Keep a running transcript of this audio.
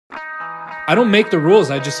I don't make the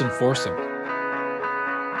rules, I just enforce them.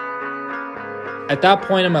 At that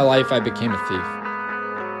point in my life, I became a thief.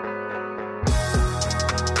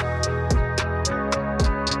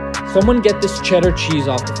 Someone get this cheddar cheese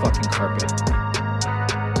off the fucking carpet.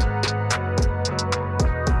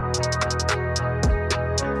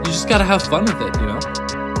 You just gotta have fun with it, you know?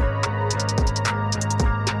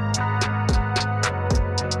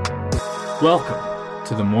 Welcome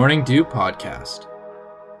to the Morning Dew Podcast.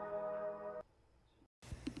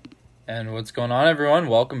 And what's going on, everyone?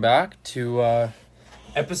 Welcome back to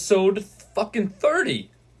episode fucking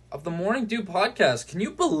 30 of the Morning Dew Podcast. Can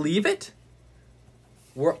you believe it?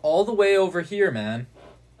 We're all the way over here, man.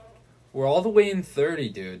 We're all the way in 30,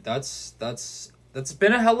 dude. That's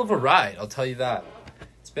been a hell of a ride, I'll tell you that.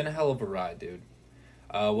 It's been a hell of a ride, dude.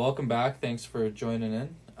 Welcome back. Thanks for joining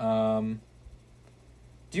in.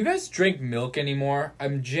 Do you guys drink milk anymore?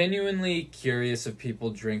 I'm genuinely curious if people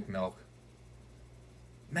drink milk.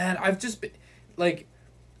 Man, I've just been, like,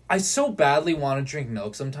 I so badly want to drink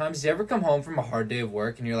milk sometimes. Do you ever come home from a hard day of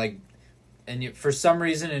work and you're like, and you, for some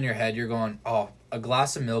reason in your head you're going, oh, a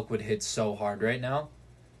glass of milk would hit so hard right now?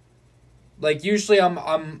 Like, usually I'm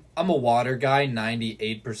a water guy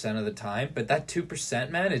 98% of the time, but that 2%,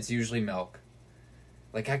 man, it's usually milk.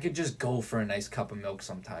 Like, I could just go for a nice cup of milk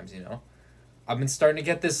sometimes, you know? I've been starting to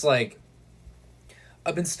get this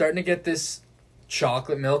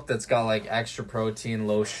chocolate milk that's got like extra protein,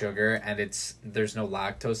 low sugar, and there's no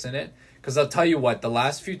lactose in it. Because I'll tell you what, the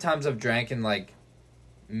last few times I've drank in like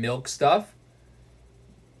milk stuff,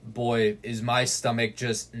 boy, is my stomach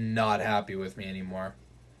just not happy with me anymore.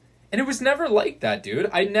 And it was never like that, dude.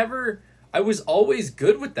 I was always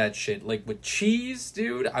good with that shit. Like with cheese,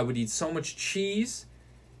 dude, I would eat so much cheese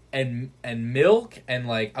and milk, and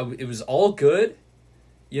like it was all good,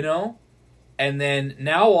 you know? And then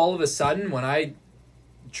now all of a sudden when I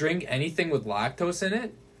drink anything with lactose in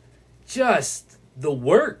it, just the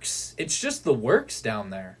works. It's just the works down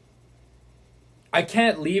there. I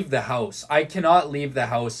can't leave the house. I cannot leave the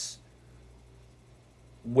house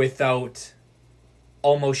without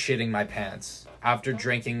almost shitting my pants after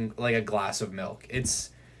drinking like a glass of milk.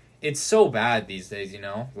 It's so bad these days, you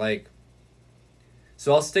know? Like,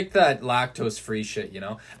 so I'll stick to that lactose-free shit, you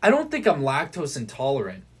know? I don't think I'm lactose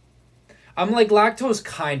intolerant. I'm like lactose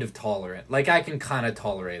kind of tolerant. Like, I can kind of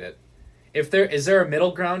tolerate it. Is there a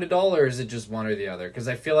middle ground at all, or is it just one or the other? Because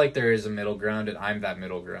I feel like there is a middle ground, and I'm that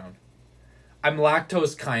middle ground. I'm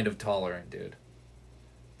lactose kind of tolerant, dude.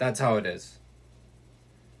 That's how it is.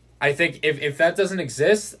 I think if that doesn't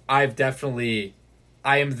exist, I am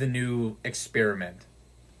the new experiment.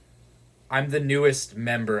 I'm the newest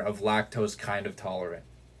member of lactose kind of tolerant.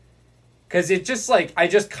 Because it just like, I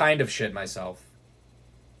just kind of shit myself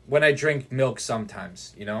when I drink milk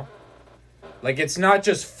sometimes, you know? Like, it's not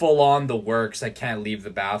just full on the works, I can't leave the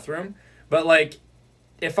bathroom. But like,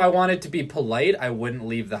 if I wanted to be polite, I wouldn't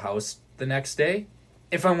leave the house the next day.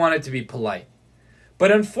 If I wanted to be polite.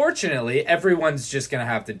 But unfortunately, everyone's just going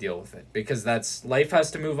to have to deal with it. Because life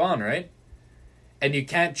has to move on, right? And you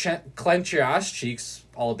can't clench your ass cheeks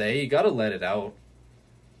all day. You got to let it out.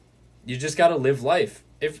 You just got to live life.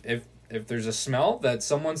 If there's a smell that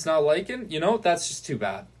someone's not liking, you know, that's just too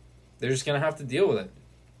bad. They're just going to have to deal with it.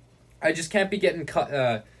 I just can't be getting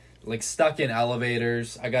stuck in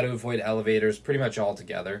elevators. I got to avoid elevators pretty much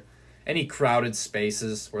altogether. Any crowded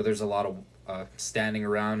spaces where there's a lot of standing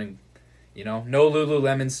around, and, you know, no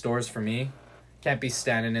Lululemon stores for me. Can't be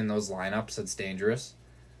standing in those lineups. It's dangerous.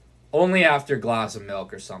 Only after a glass of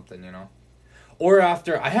milk or something, you know. Or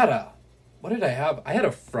after, what did I have? I had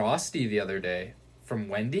a Frosty the other day from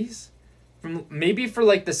Wendy's. Maybe for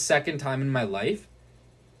like the second time in my life.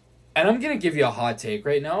 And I'm going to give you a hot take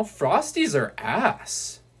right now. Frosties are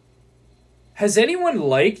ass. Has anyone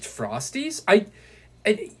liked Frosties?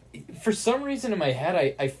 For some reason in my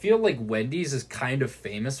head, I feel like Wendy's is kind of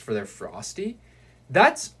famous for their Frosty.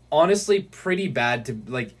 That's honestly pretty bad to,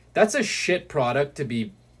 like, that's a shit product to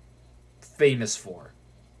be famous for.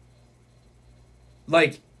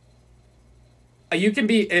 Like, you can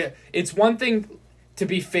be, it's one thing to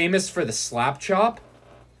be famous for the slap chop,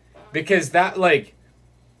 because that, like,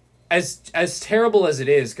 as terrible as it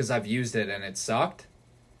is, because I've used it and it sucked,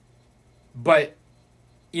 but,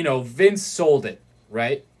 you know, Vince sold it,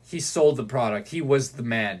 right? He sold the product. He was the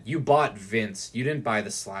man. You bought Vince. You didn't buy the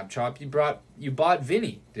slap chop. You bought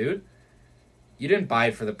Vinny, dude. You didn't buy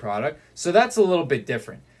it for the product. So that's a little bit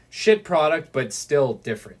different. Shit product, but still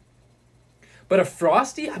different. But a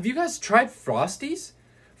Frosty, have you guys tried Frosties?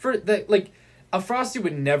 A Frosty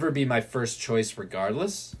would never be my first choice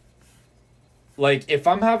regardless. Like, if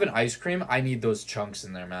I'm having ice cream, I need those chunks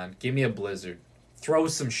in there, man. Give me a Blizzard. Throw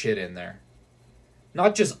some shit in there.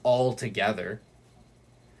 Not just all together.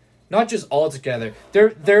 Not just all together.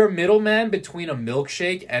 They're a middleman between a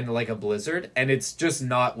milkshake and like a Blizzard, and it's just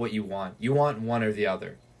not what you want. You want one or the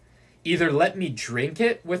other. Either let me drink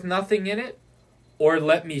it with nothing in it, or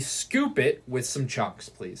let me scoop it with some chunks,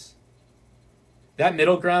 please. That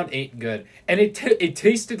middle ground ain't good. And it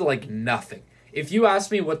tasted like nothing. If you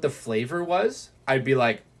asked me what the flavor was, I'd be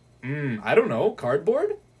like, I don't know,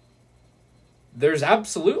 cardboard? There's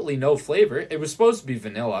absolutely no flavor. It was supposed to be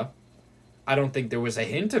vanilla. I don't think there was a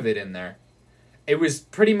hint of it in there. It was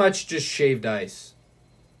pretty much just shaved ice.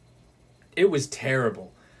 It was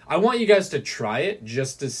terrible. I want you guys to try it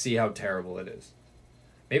just to see how terrible it is.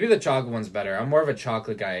 Maybe the chocolate one's better. I'm more of a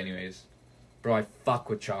chocolate guy anyways. Bro, I fuck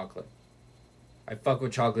with chocolate. I fuck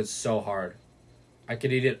with chocolate so hard. I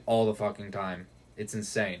could eat it all the fucking time. It's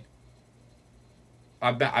insane.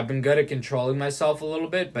 I've been good at controlling myself a little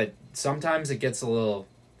bit, but sometimes it gets I go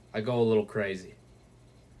a little crazy.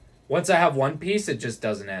 Once I have one piece, it just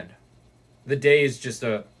doesn't end. The day is just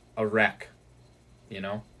a wreck. You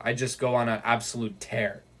know? I just go on an absolute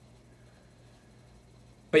tear.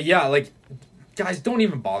 But yeah, like, guys, don't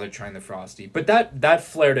even bother trying the Frosty. But that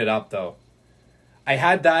flared it up, though. I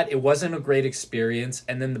had that. It wasn't a great experience.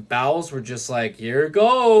 And then the bowels were just like, here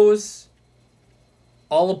goes.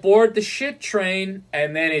 All aboard the shit train.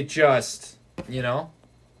 And then it just, you know.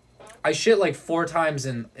 I shit like 4 times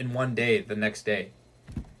in one day the next day.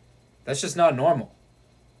 That's just not normal.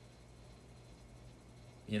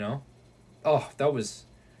 You know? Oh, that was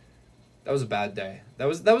a bad day. That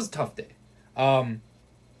was a tough day.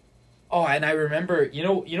 Oh, and I remember, you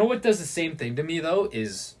know what does the same thing to me though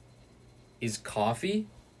is coffee.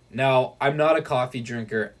 Now, I'm not a coffee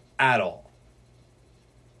drinker at all.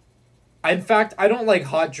 In fact, I don't like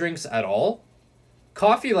hot drinks at all.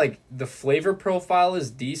 Coffee, like, the flavor profile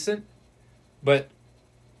is decent, but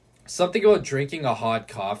something about drinking a hot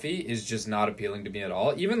coffee is just not appealing to me at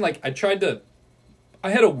all. Even, like, I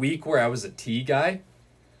had a week where I was a tea guy.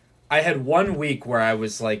 I had 1 week where I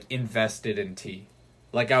was, like, invested in tea.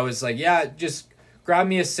 Like, I was like, yeah, just grab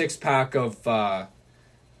me a 6-pack of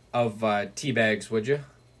tea bags, would you?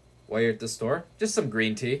 While you're at the store. Just some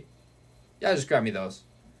green tea. Yeah, just grab me those.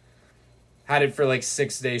 Had it for like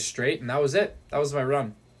 6 days straight, and that was it. That was my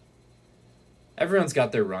run. Everyone's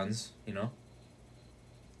got their runs, you know.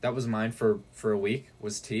 That was mine for a week,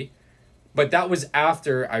 was tea. But that was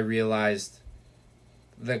after I realized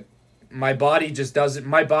that my body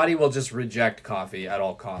will just reject coffee at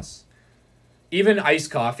all costs. Even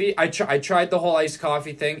iced coffee, I tried the whole iced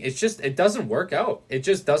coffee thing. It doesn't work out. It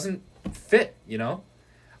just doesn't fit, you know?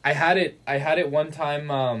 I had it one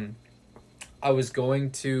time, I was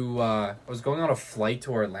going on a flight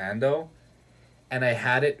to Orlando, and I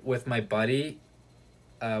had it with my buddy.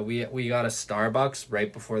 We got a Starbucks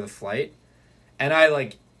right before the flight, and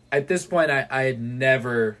at this point I had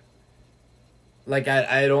never, I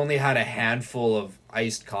had only had a handful of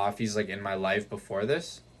iced coffees like in my life before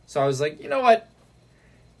this. So I was like, you know what?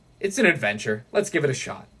 It's an adventure. Let's give it a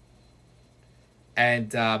shot. And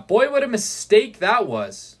boy, what a mistake that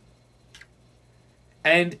was.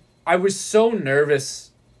 And I was so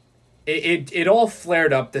nervous. It all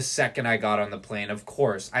flared up the second I got on the plane, of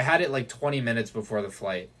course. I had it like 20 minutes before the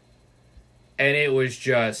flight. And I was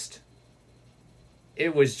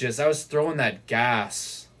throwing that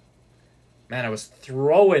gas. Man, I was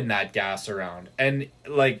throwing that gas around. And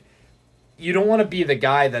like, you don't want to be the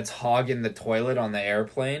guy that's hogging the toilet on the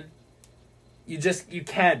airplane. You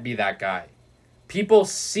can't be that guy. People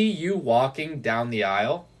see you walking down the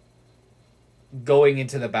aisle, going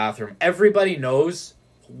into the bathroom. Everybody knows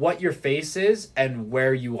what your face is and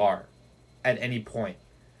where you are at any point.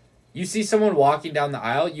 You see someone walking down the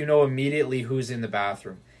aisle, you know immediately who's in the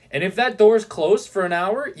bathroom. And if that door's closed for an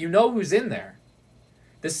hour, you know who's in there.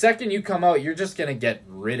 The second you come out, you're just going to get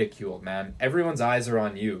ridiculed, man. Everyone's eyes are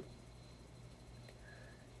on you.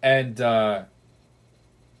 And I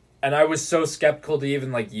was so skeptical to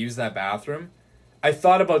even like use that bathroom. I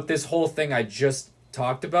thought about this whole thing I just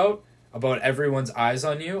talked about everyone's eyes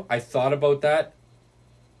on you. I thought about that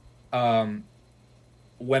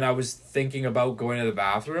when I was thinking about going to the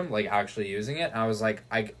bathroom, like actually using it. And I was like,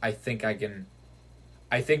 I think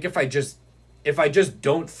if I just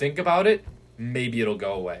don't think about it, maybe it'll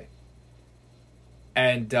go away.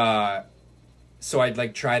 And so I'd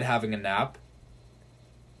like tried having a nap.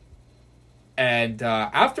 And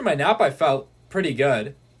after my nap, I felt pretty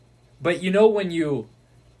good. But you know when you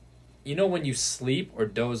sleep or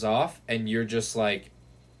doze off and you're just like,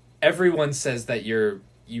 everyone says that you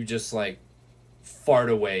just like fart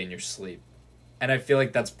away in your sleep. And I feel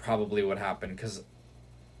like that's probably what happened, because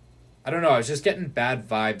I don't know, I was just getting bad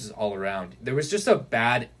vibes all around. There was just a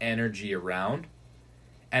bad energy around,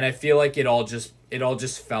 and I feel like it all just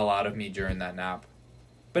fell out of me during that nap.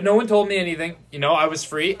 But no one told me anything. I was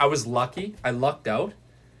free. I was lucky. I lucked out.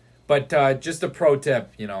 But just a pro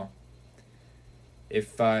tip,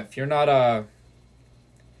 if you're not I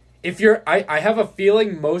have a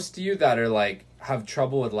feeling most of you that are like have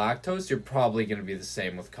trouble with lactose, you're probably gonna be the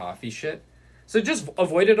same with coffee shit. So just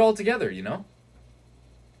avoid it altogether.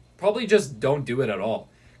 Probably just don't do it at all.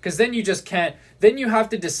 Because then you just can't. Then you have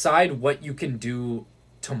to decide what you can do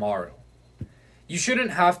tomorrow. You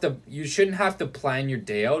shouldn't have to plan your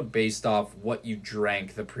day out based off what you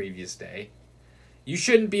drank the previous day. You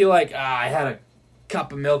shouldn't be like, I had a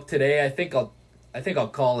cup of milk today. I think I'll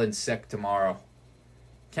call in sick tomorrow.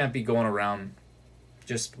 Can't be going around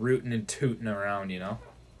just rooting and tooting around, Yeah,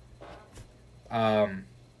 I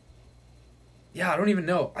don't even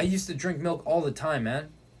know. I used to drink milk all the time, man.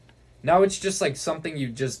 Now it's just like something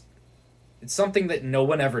it's something that no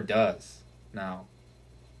one ever does now.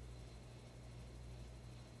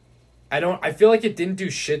 I feel like it didn't do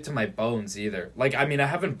shit to my bones either. Like, I mean, I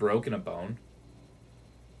haven't broken a bone.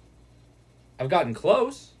 I've gotten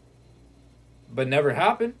close, but never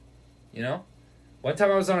happened, One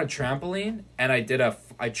time I was on a trampoline and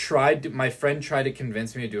my friend tried to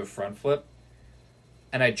convince me to do a front flip.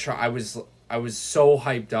 And I was so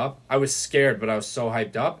hyped up. I was scared, but I was so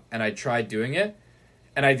hyped up, and I tried doing it.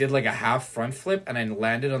 And I did like a half front flip, and I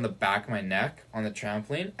landed on the back of my neck on the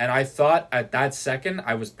trampoline. And I thought at that second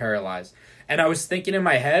I was paralyzed. And I was thinking in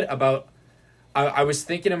my head at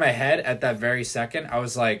that very second, I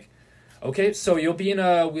was like, okay, so you'll be in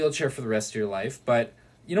a wheelchair for the rest of your life, but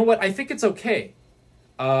you know what? I think it's okay.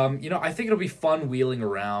 I think it'll be fun wheeling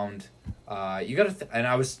around. And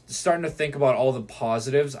I was starting to think about all the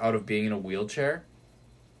positives out of being in a wheelchair.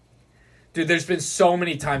 Dude, there's been so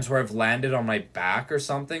many times where I've landed on my back or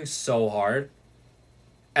something so hard.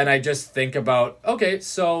 And I just think about, okay,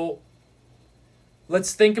 so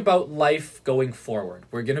let's think about life going forward.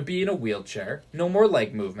 We're going to be in a wheelchair. No more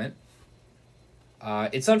leg movement.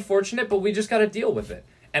 It's unfortunate, but we just got to deal with it.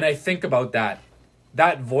 And I think about that.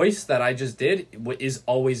 That voice that I just did is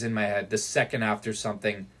always in my head the second after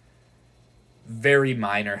something very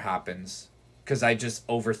minor happens. Because I just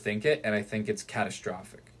overthink it and I think it's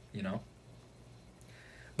catastrophic,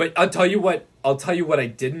 But I'll tell you what I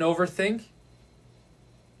didn't overthink.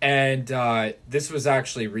 And this was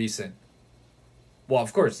actually recent. Well,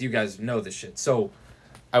 of course, you guys know this shit. So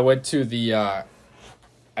I went to the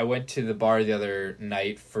bar the other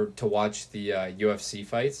night to watch the UFC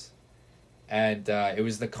fights. And it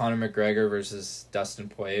was the Conor McGregor versus Dustin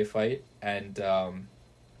Poirier fight. And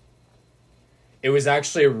it was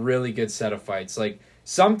actually a really good set of fights. Like,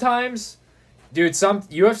 sometimes, dude, some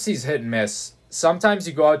UFC's hit and miss. Sometimes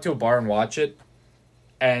you go out to a bar and watch it,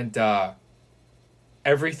 and all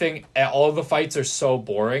the fights are so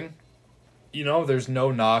boring. There's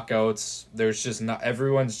no knockouts. There's just not,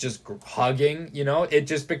 everyone's just hugging,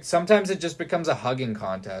 sometimes it just becomes a hugging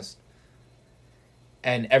contest.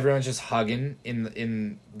 And everyone's just hugging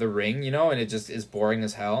in the ring, and it just is boring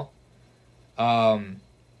as hell.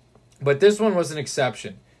 But this one was an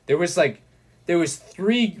exception. There was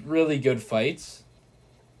 3 really good fights.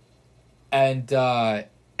 And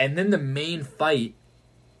then the main fight,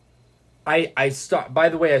 I started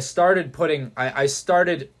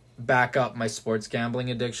back up my sports gambling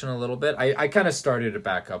addiction a little bit. I kind of started to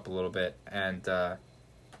back up a little bit, and I've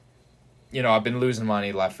been losing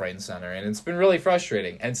money left, right, and center, and it's been really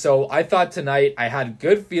frustrating. And so I thought tonight I had a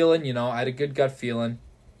good feeling, I had a good gut feeling.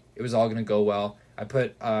 It was all gonna go well. I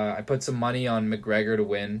put some money on McGregor to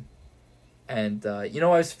win, and I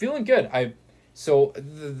was feeling good. So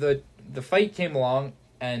the fight came along,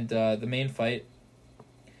 and the main fight,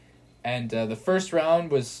 and the first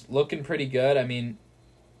round was looking pretty good. I mean,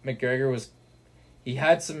 McGregor he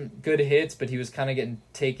had some good hits, but he was kind of getting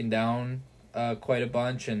taken down quite a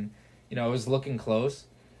bunch, and it was looking close.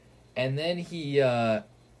 And then he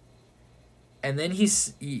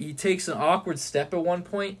takes an awkward step at one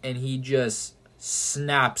point, and he just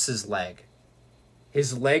snaps his leg.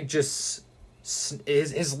 His leg just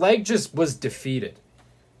was defeated.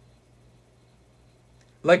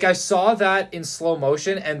 Like, I saw that in slow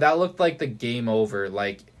motion, and that looked like the game over.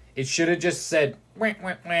 Like, it should have just said, wah,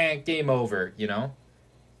 wah, wah, game over,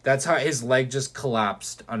 That's how his leg just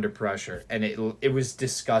collapsed under pressure, and it was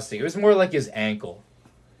disgusting. It was more like his ankle,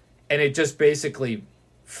 and it just basically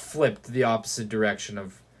flipped the opposite direction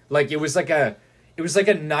of, like, it was like a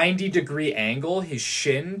 90-degree angle, his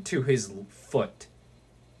shin to his foot.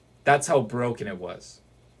 That's how broken it was.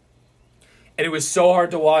 And it was so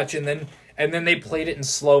hard to watch, and then And then they played it in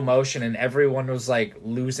slow motion and everyone was like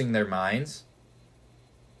losing their minds.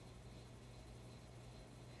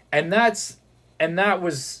 And that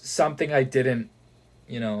was something I didn't,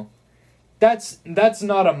 that's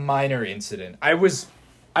not a minor incident. I was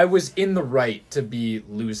in the right to be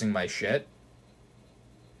losing my shit.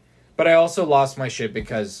 But I also lost my shit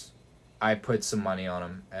because I put some money on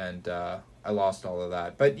him and I lost all of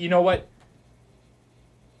that. But you know what?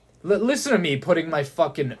 Listen to me putting my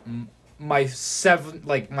fucking my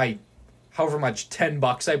however much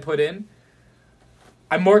 $10 I put in.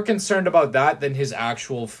 I'm more concerned about that than his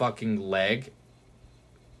actual fucking leg.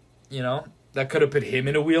 That could have put him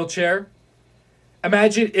in a wheelchair.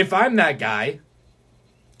 Imagine if I'm that guy.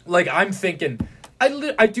 Like, I'm thinking,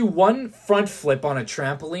 I do one front flip on a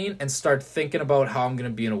trampoline and start thinking about how I'm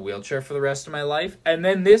going to be in a wheelchair for the rest of my life. And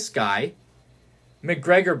then this guy,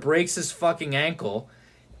 McGregor, breaks his fucking ankle.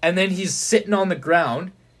 And then he's sitting on the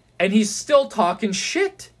ground. And he's still talking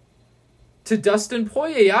shit to Dustin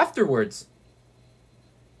Poirier afterwards.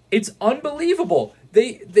 It's unbelievable.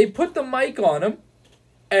 They put the mic on him.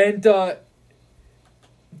 And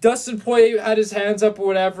Dustin Poirier had his hands up or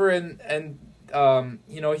whatever. And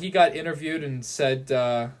he got interviewed and said,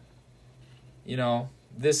 this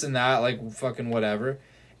and that, like fucking whatever.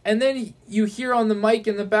 And then you hear on the mic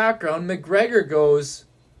in the background, McGregor goes,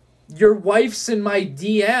 "Your wife's in my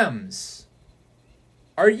DMs."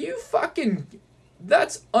 Are you fucking...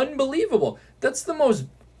 That's unbelievable. That's the most...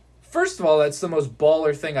 First of all, that's the most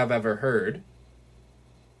baller thing I've ever heard.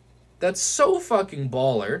 That's so fucking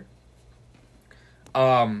baller.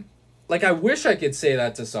 I wish I could say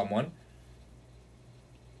that to someone.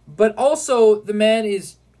 But also, the man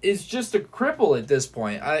is just a cripple at this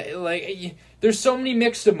point. There's so many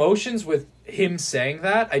mixed emotions with him saying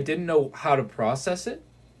that. I didn't know how to process it.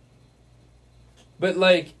 But,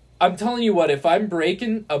 I'm telling you what, if I'm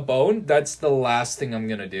breaking a bone, that's the last thing I'm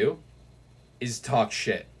gonna do, is talk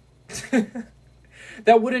shit.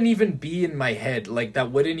 That wouldn't even be in my head.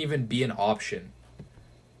 That wouldn't even be an option.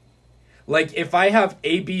 If I have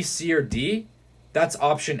A, B, C, or D, that's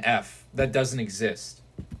option F. That doesn't exist.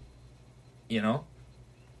 That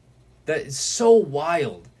is so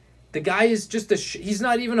wild. The guy is just he's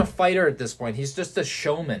not even a fighter at this point. He's just a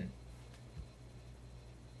showman.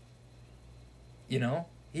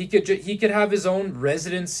 He could have his own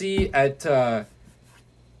residency at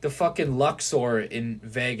the fucking Luxor in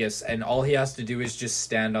Vegas, and all he has to do is just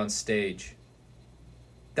stand on stage.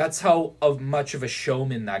 That's how much of a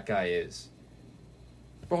showman that guy is.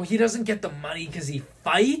 Bro, he doesn't get the money because he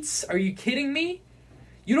fights? Are you kidding me?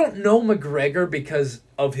 You don't know McGregor because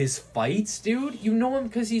of his fights, dude. You know him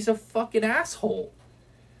because he's a fucking asshole.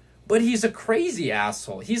 But he's a crazy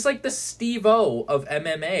asshole. He's like the Steve-O of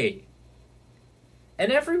MMA.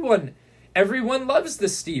 And everyone loves the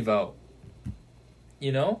Steve-O.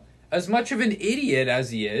 As much of an idiot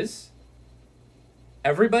as he is,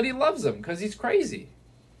 everybody loves him because he's crazy.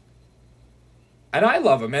 And I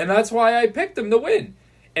love him, and that's why I picked him to win.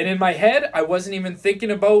 And in my head, I wasn't even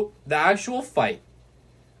thinking about the actual fight.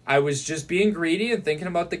 I was just being greedy and thinking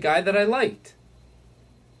about the guy that I liked.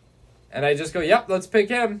 And I just go, yep, let's pick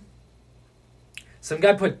him. Some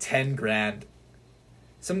guy put 10 grand.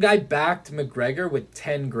 Some guy backed McGregor with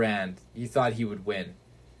 10 grand. He thought he would win.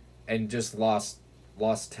 And just lost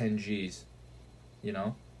 10 G's.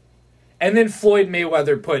 And then Floyd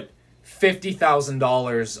Mayweather put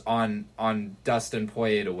 $50,000 on Dustin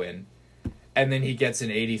Poirier to win. And then he gets an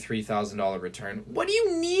 $83,000 return. What do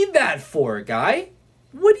you need that for, guy?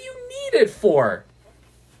 What do you need it for?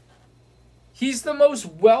 He's the most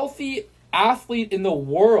wealthy athlete in the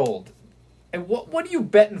world. And what are you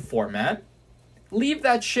betting for, man? Leave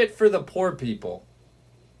that shit for the poor people.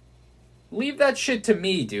 Leave that shit to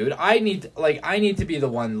me, dude. I need to be the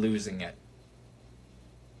one losing it.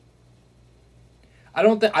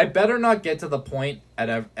 I better not get to the point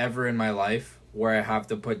ever in my life where I have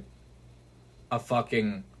to put a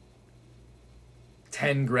fucking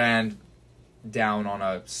 10 grand down on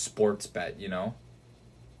a sports bet,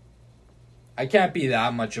 I can't be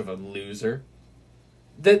that much of a loser.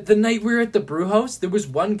 The night we were at the brew house, there was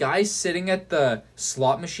one guy sitting at the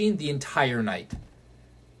slot machine the entire night.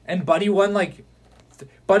 And Buddy won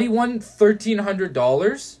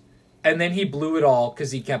 $1,300, and then he blew it all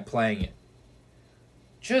because he kept playing it.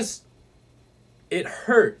 It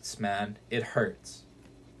hurts, man. It hurts.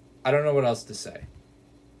 I don't know what else to say.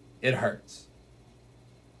 It hurts.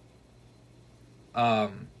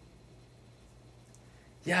 Yeah,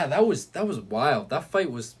 that was wild. That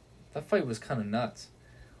fight was kind of nuts.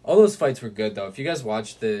 All those fights were good though. If you guys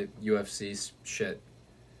watched the UFC shit,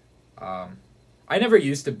 I never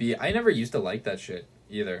used to like that shit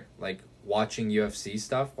either. watching UFC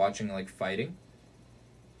stuff, watching like fighting.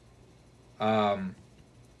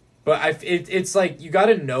 But it's like you got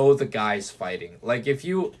to know the guys fighting. Like if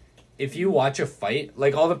you watch a fight,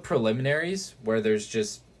 like all the preliminaries where there's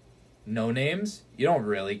just no names, you don't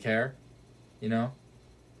really care, you know?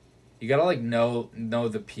 You got to like know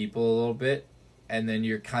the people a little bit, and then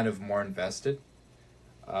you're kind of more invested.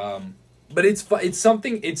 But it's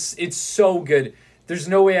something, it's so good. There's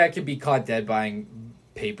no way I could be caught dead buying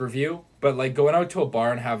pay-per-view, but like going out to a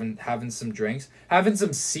bar and having some drinks, having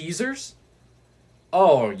some Caesars.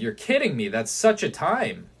 Oh, you're kidding me. That's such a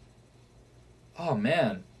time. Oh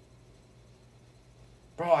man.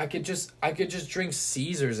 Bro, I could just drink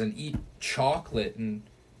Caesars and eat chocolate and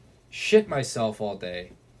shit myself all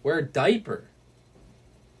day. Wear a diaper.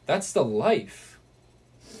 That's the life.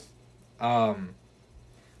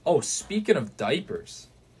 Oh, speaking of diapers,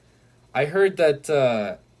 I heard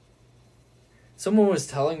that someone was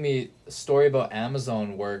telling me a story about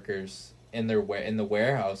Amazon workers in the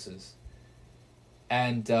warehouses.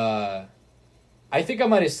 And I think I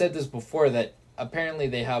might have said this before, that apparently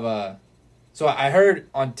they have a... So I heard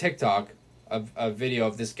on TikTok a video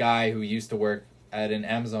of this guy who used to work at an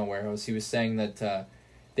Amazon warehouse. He was saying that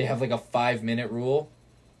they have like a 5-minute rule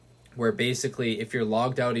where basically if you're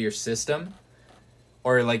logged out of your system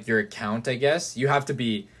or like your account, I guess, you have to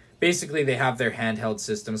be... Basically they have their handheld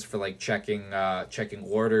systems for like checking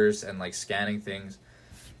orders and like scanning things.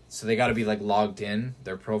 So they got to be like logged in,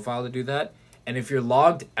 their profile, to do that. And if you're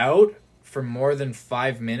logged out for more than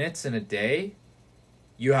 5 minutes in a day,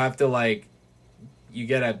 you have to like, you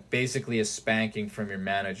get basically a spanking from your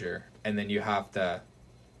manager, and then you have to,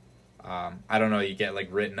 I don't know, you get like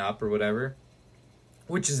written up or whatever,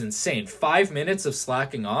 which is insane. 5 minutes of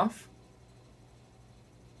slacking off.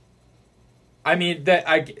 I mean,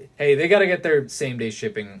 hey, they got to get their same day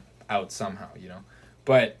shipping out somehow, you know.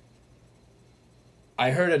 But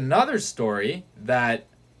I heard another story that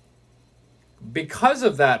because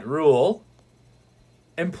of that rule,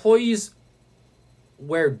 employees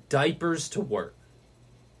wear diapers to work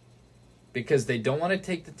because they don't want to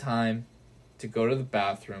take the time to go to the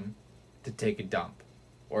bathroom to take a dump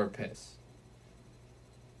or a piss.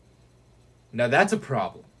 Now that's a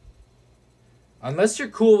problem. Unless you're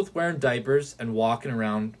cool with wearing diapers and walking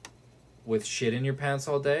around with shit in your pants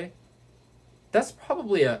all day, that's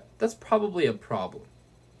probably a problem.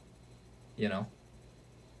 You know?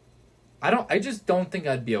 I just don't think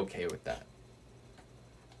I'd be okay with that.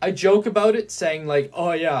 I joke about it saying like,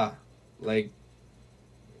 oh yeah, like,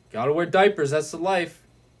 gotta wear diapers, that's the life.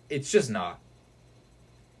 It's just not.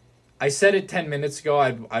 I said it 10 minutes ago,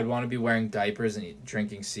 I'd want to be wearing diapers and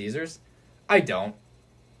drinking Caesars. I don't.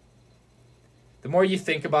 The more you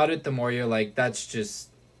think about it, the more you're like, that's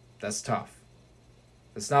tough.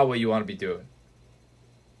 That's not what you want to be doing.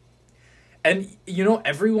 And, you know,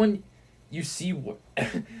 everyone you see,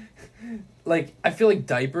 like, I feel like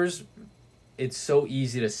diapers, it's so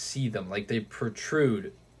easy to see them. Like, they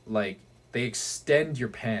protrude. Like, they extend your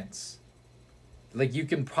pants. Like, you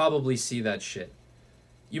can probably see that shit.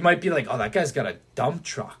 You might be like, oh, that guy's got a dump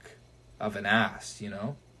truck of an ass, you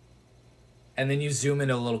know? And then you zoom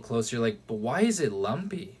in a little closer, you're like, but why is it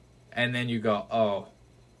lumpy? And then you go, oh,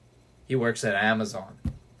 he works at Amazon.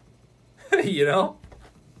 You know?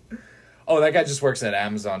 Oh, that guy just works at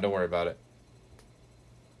Amazon, don't worry about it.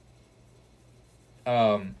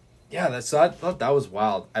 Yeah, I thought that was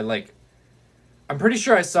wild. I'm pretty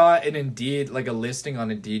sure I saw an Indeed, like a listing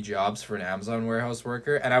on Indeed Jobs for an Amazon warehouse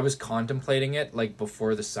worker, and I was contemplating it like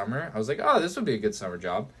before the summer. I was like, oh, this would be a good summer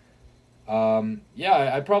job.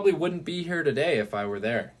 Yeah, I probably wouldn't be here today if I were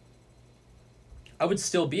there. I would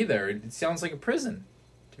still be there. It sounds like a prison,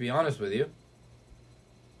 to be honest with you.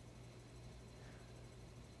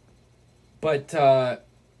 But,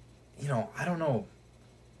 you know, I don't know.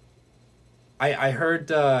 I heard,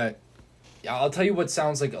 I'll tell you what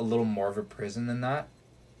sounds like a little more of a prison than that.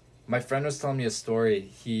 My friend was telling me a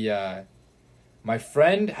story. My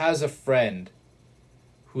friend has a friend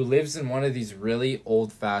who lives in one of these really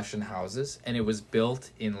old-fashioned houses, and it was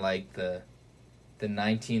built in, like, the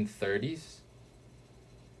 1930s.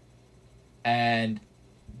 And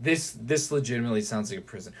this legitimately sounds like a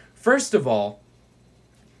prison. First of all,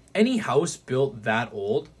 any house built that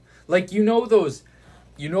old, like, those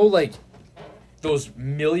 $1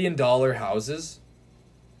 million houses,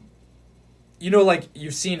 like,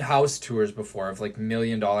 you've seen house tours before of like $1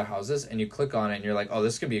 million houses, and you click on it and you're like, oh,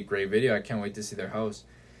 this is gonna be a great video, I can't wait to see their house.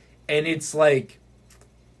 And it's like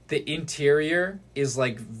the interior is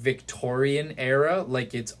like Victorian era,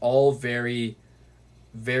 like it's all very,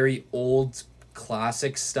 very old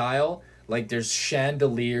classic style. Like there's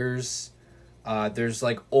chandeliers, There's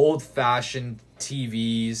like old-fashioned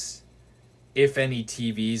TVs, if any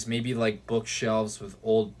TVs, maybe like bookshelves with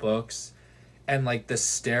old books. And like the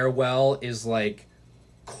stairwell is like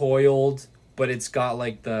coiled, but it's got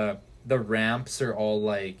like the ramps are all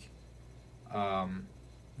like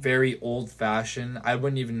very old-fashioned. I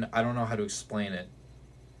don't know how to explain it.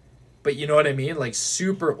 But you know what I mean? Like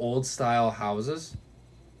super old style houses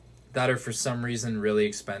that are for some reason really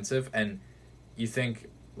expensive, and you think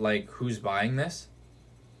like, who's buying this?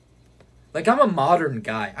 Like, I'm a modern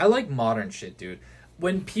guy. I like modern shit, dude.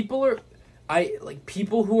 When people are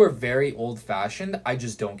people who are very old-fashioned, I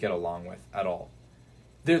just don't get along with at all.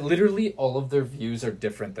 They're literally, all of their views are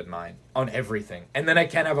different than mine on everything. And then I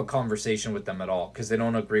can't have a conversation with them at all because they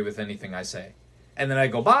don't agree with anything I say. And then I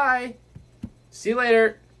go, bye. See you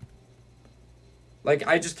later. Like,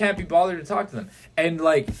 I just can't be bothered to talk to them. And,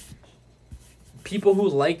 like, people who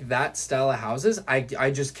like that style of houses,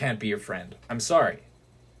 I just can't be your friend. I'm sorry.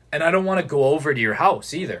 And I don't want to go over to your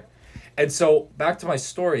house either. And so, back to my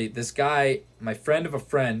story, this guy, my friend of a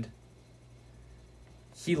friend,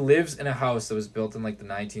 he lives in a house that was built in like the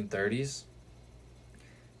 1930s.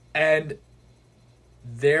 And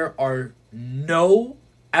there are no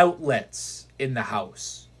outlets in the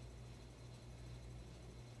house.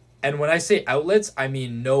 And when I say outlets, I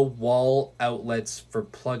mean no wall outlets for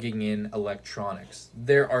plugging in electronics.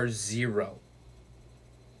 There are zero.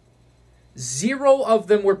 Zero of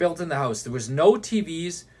them were built in the house. There was no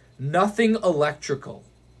TVs, nothing electrical.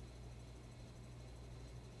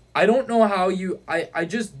 I don't know how I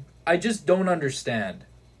just don't understand,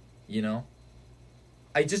 you know?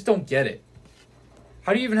 I just don't get it.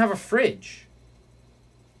 How do you even have a fridge?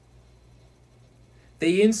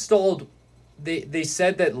 They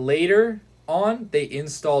said that later on they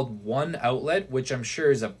installed one outlet, which I'm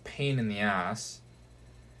sure is a pain in the ass.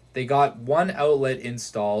 They got one outlet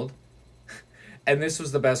installed, and this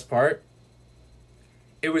was the best part.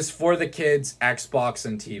 It was for the kids' Xbox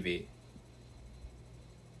and TV.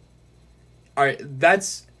 Alright,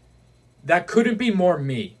 that couldn't be more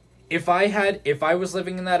me. If I was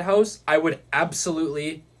living in that house, I would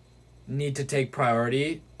absolutely need to take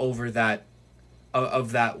priority over that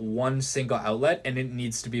of that one single outlet, and it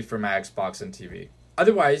needs to be for my Xbox and TV.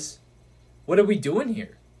 Otherwise, what are we doing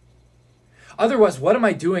here? Otherwise, what am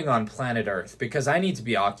I doing on planet Earth? Because I need to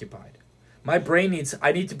be occupied. I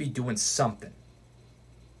need to be doing something.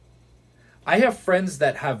 I have friends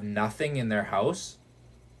that have nothing in their house.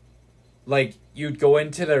 Like, you'd go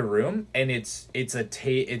into their room and it's a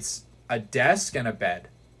desk and a bed.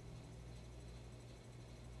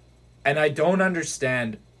 And I don't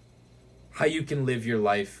understand how you can live your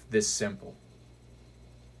life this simple.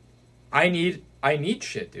 I need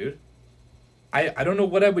shit, dude. I don't know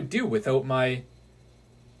what I would do without my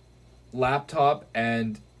laptop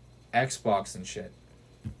and Xbox and shit.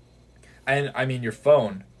 And I mean your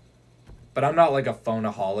phone. But I'm not like a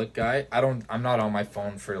phoneaholic guy. I'm not on my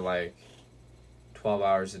phone for like 12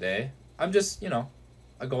 hours a day. I'm just,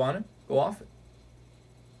 I go on it, go off it.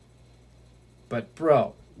 But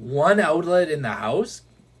bro, one outlet in the house?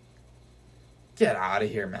 Get out of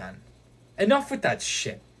here, man. Enough with that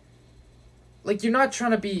shit. Like,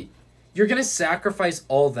 you're gonna sacrifice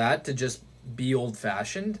all that to just be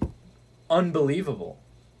old-fashioned? Unbelievable.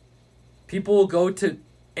 People will go to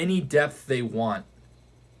any depth they want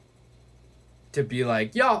to be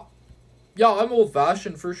like, yeah, I'm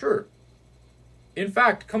old-fashioned for sure. In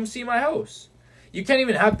fact, come see my house. You can't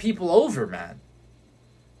even have people over, man.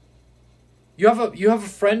 You have a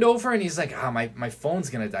friend over and he's like, my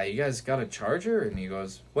phone's gonna die. You guys got a charger? And he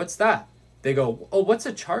goes, what's that? They go, oh, what's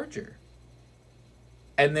a charger?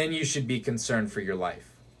 And then you should be concerned for your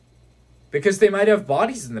life. Because they might have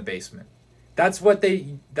bodies in the basement. That's what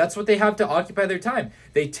they have to occupy their time.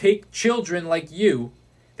 They take children like you,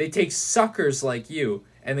 they take suckers like you,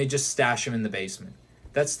 and they just stash them in the basement.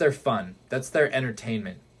 That's their fun. That's their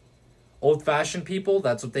entertainment. Old-fashioned people,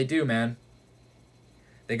 that's what they do, man.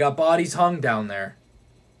 They got bodies hung down there.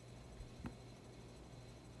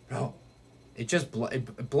 Bro,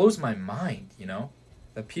 it blows my mind,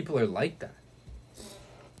 that people are like that.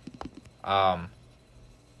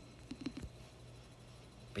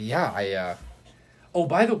 But yeah, oh,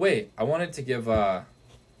 by the way, I wanted to give a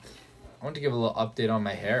little update on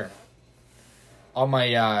my hair. On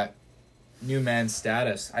my new man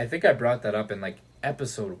status. I think I brought that up in like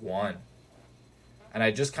episode 1. And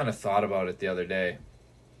I just kind of thought about it the other day.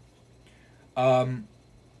 My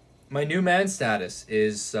new man status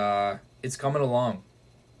is it's coming along.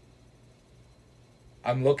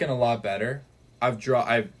 I'm looking a lot better.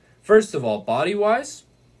 First of all, body wise,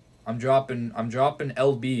 I'm dropping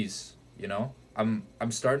lbs,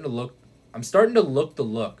 I'm starting to look I'm starting to look the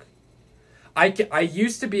look. I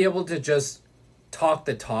used to be able to just talk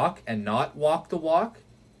the talk and not walk the walk.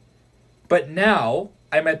 But now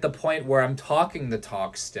I'm at the point where I'm talking the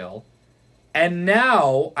talk still. And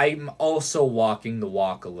now I'm also walking the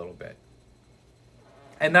walk a little bit.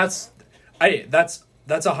 And that's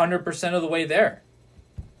 100% of the way there.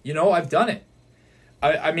 You know, I've done it.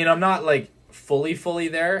 I mean, I'm not like fully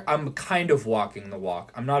there. I'm kind of walking the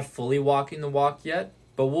walk. I'm not fully walking the walk yet,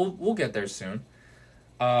 but we'll get there soon.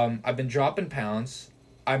 I've been dropping pounds.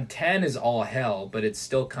 I'm tan as all hell, but it's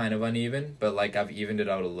still kind of uneven, but like I've evened it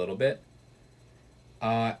out a little bit.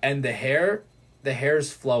 And the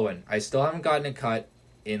hair's flowing. I still haven't gotten it cut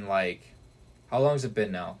in like, how long has it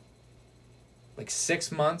been now? Like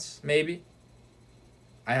 6 months, maybe.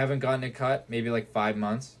 I haven't gotten it cut, maybe like 5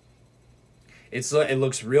 months. It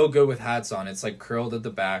looks real good with hats on. It's like curled at the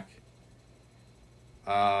back.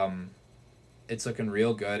 It's looking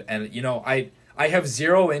real good. And you know, I have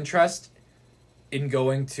zero interest in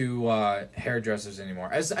going to hairdressers anymore.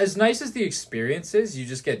 As nice as the experience is, you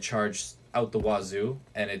just get charged out the wazoo,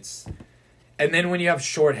 and then when you have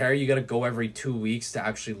short hair, you gotta go every 2 weeks to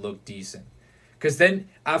actually look decent. Because then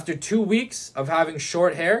after 2 weeks of having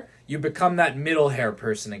short hair, you become that middle hair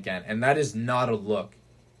person again, and that is not a look.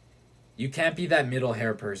 You can't be that middle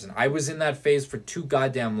hair person. I was in that phase for too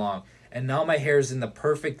goddamn long, and now my hair is in the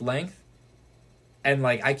perfect length, and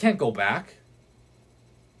like I can't go back.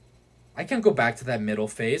 I can't go back to that middle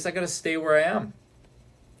phase. I gotta stay where I am.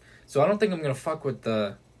 So I don't think I'm gonna fuck with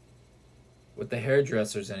the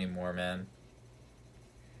hairdressers anymore, man.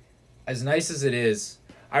 As nice as it is,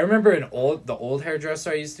 I remember the old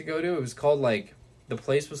hairdresser I used to go to. It was called like, the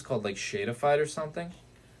place was called like Shadified or something,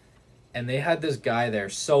 and they had this guy there.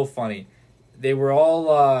 So funny. They were all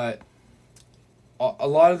a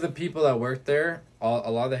lot of the people that worked there.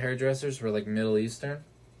 A lot of the hairdressers were like Middle Eastern.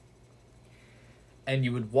 And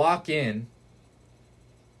you would walk in,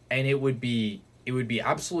 and it would be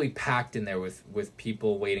absolutely packed in there with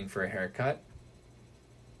people waiting for a haircut.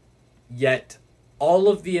 Yet all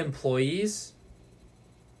of the employees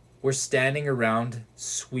were standing around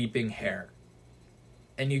sweeping hair.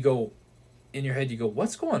 And you go, in your head, you go,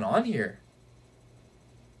 what's going on here?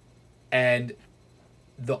 And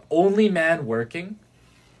the only man working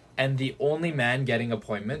and the only man getting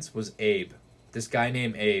appointments was Abe. This guy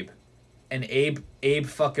named Abe. And Abe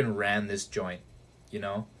fucking ran this joint, you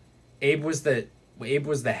know? Abe was the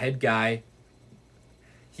head guy.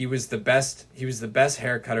 He was the best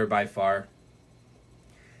hair cutter by far.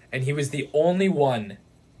 And he was the only one.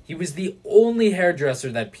 He was the only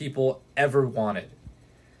hairdresser that people ever wanted.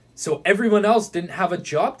 So everyone else didn't have a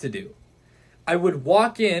job to do. I would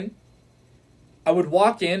walk in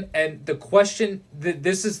and the question,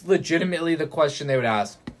 this is legitimately the question they would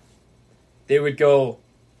ask. They would go,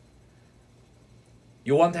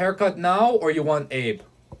 you want a haircut now or you want Abe?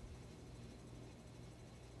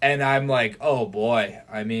 And I'm like, oh boy,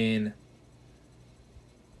 I mean,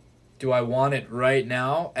 do I want it right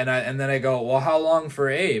now? And then I go, well, how long for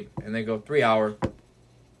Abe? And they go, 3 hours.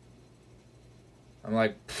 I'm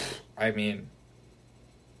like, I mean,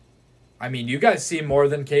 you guys seem more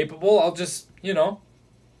than capable. I'll just, you know,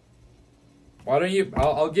 why don't you,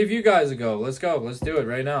 I'll give you guys a go. Let's go. Let's do it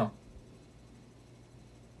right now.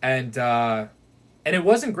 And it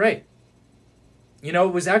wasn't great. You know,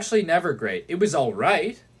 it was actually never great. It was all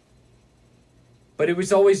right, but it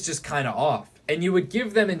was always just kind of off. And you would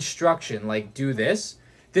give them instruction, like, do this.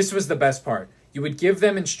 This was the best part. You would give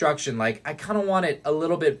them instruction, like, I kind of want it a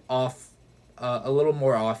little bit off, a little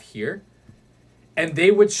more off here. And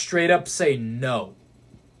they would straight up say no.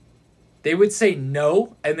 They would say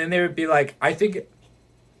no, and then they would be like, I think it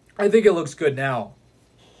looks good now.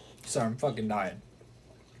 Sorry, I'm fucking dying.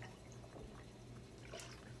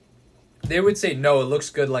 They would say, no, it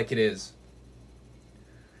looks good like it is.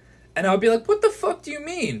 And I would be like, what the fuck do you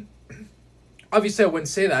mean? Obviously, I wouldn't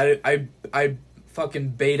say that. I'd fucking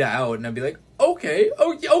beta out, and I'd be like, okay,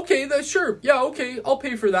 oh, okay, that's sure. Yeah, okay, I'll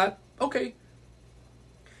pay for that. Okay.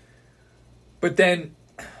 But then,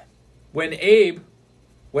 when I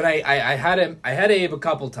had Abe a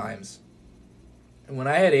couple times. And when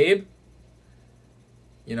I had Abe,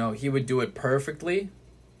 you know, he would do it perfectly.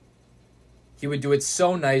 He would do it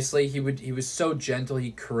so nicely. He was so gentle.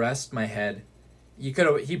 He caressed my head. He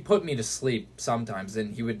put me to sleep sometimes,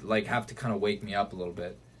 and he would like have to kind of wake me up a little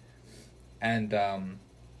bit. And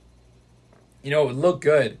you know, it would look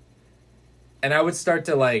good. And I would start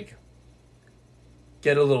to like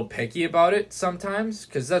get a little picky about it sometimes,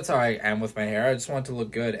 because that's how I am with my hair. I just want it to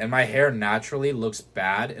look good. And my hair naturally looks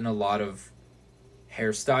bad in a lot of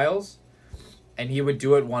hairstyles. and he would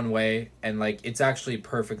do it one way, and like it's actually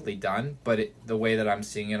perfectly done, but the way that I'm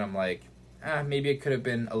seeing it, I'm like, maybe it could have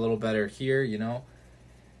been a little better here, you know.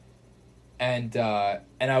 And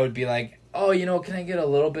I would be like, oh, you know, can I get a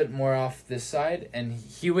little bit more off this side? And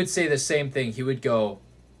he would say the same thing. He would go,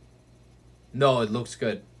 no, it looks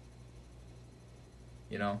good.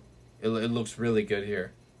 You know, it looks really good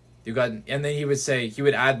here. And then he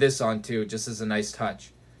would add this on too, just as a nice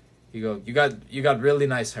touch. You got really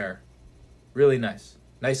nice hair. Really nice.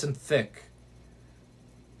 Nice and thick.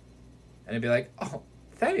 And I'd be like, oh,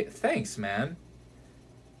 thanks, man.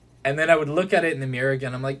 And then I would look at it in the mirror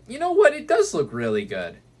again. I'm like, you know what? It does look really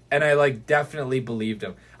good. And I like definitely believed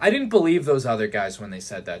him. I didn't believe those other guys when they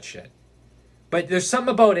said that shit. But there's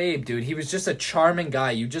something about Abe, dude. He was just a charming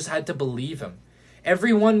guy. You just had to believe him.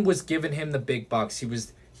 Everyone was giving him the big bucks. He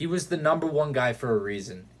was the number one guy for a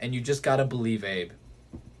reason. And you just gotta believe Abe.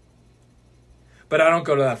 But I don't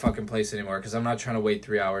go to that fucking place anymore because I'm not trying to wait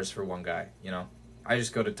 3 hours for one guy, you know? I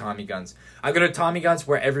just go to Tommy Guns. I go to Tommy Guns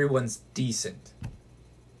where everyone's decent.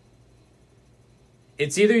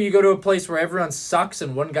 It's either you go to a place where everyone sucks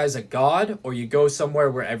and one guy's a god, or you go somewhere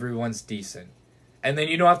where everyone's decent. And then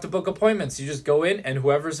you don't have to book appointments. You just go in, and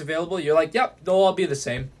whoever's available, you're like, yep, they'll all be the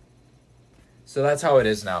same. So that's how it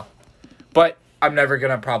is now. But I'm never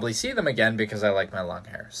going to probably see them again because I like my long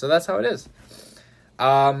hair. So that's how it is.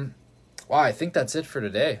 Wow, I think that's it for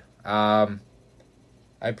today. I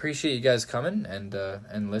appreciate you guys coming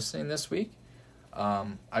and listening this week.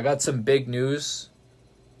 I got some big news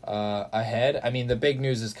ahead. I mean, the big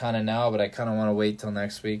news is kind of now, but I kind of want to wait till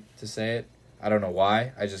next week to say it. I don't know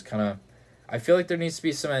why. I feel like there needs to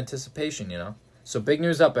be some anticipation, you know? So big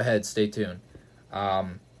news up ahead. Stay tuned.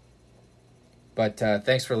 But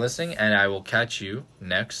thanks for listening, and I will catch you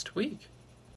next week.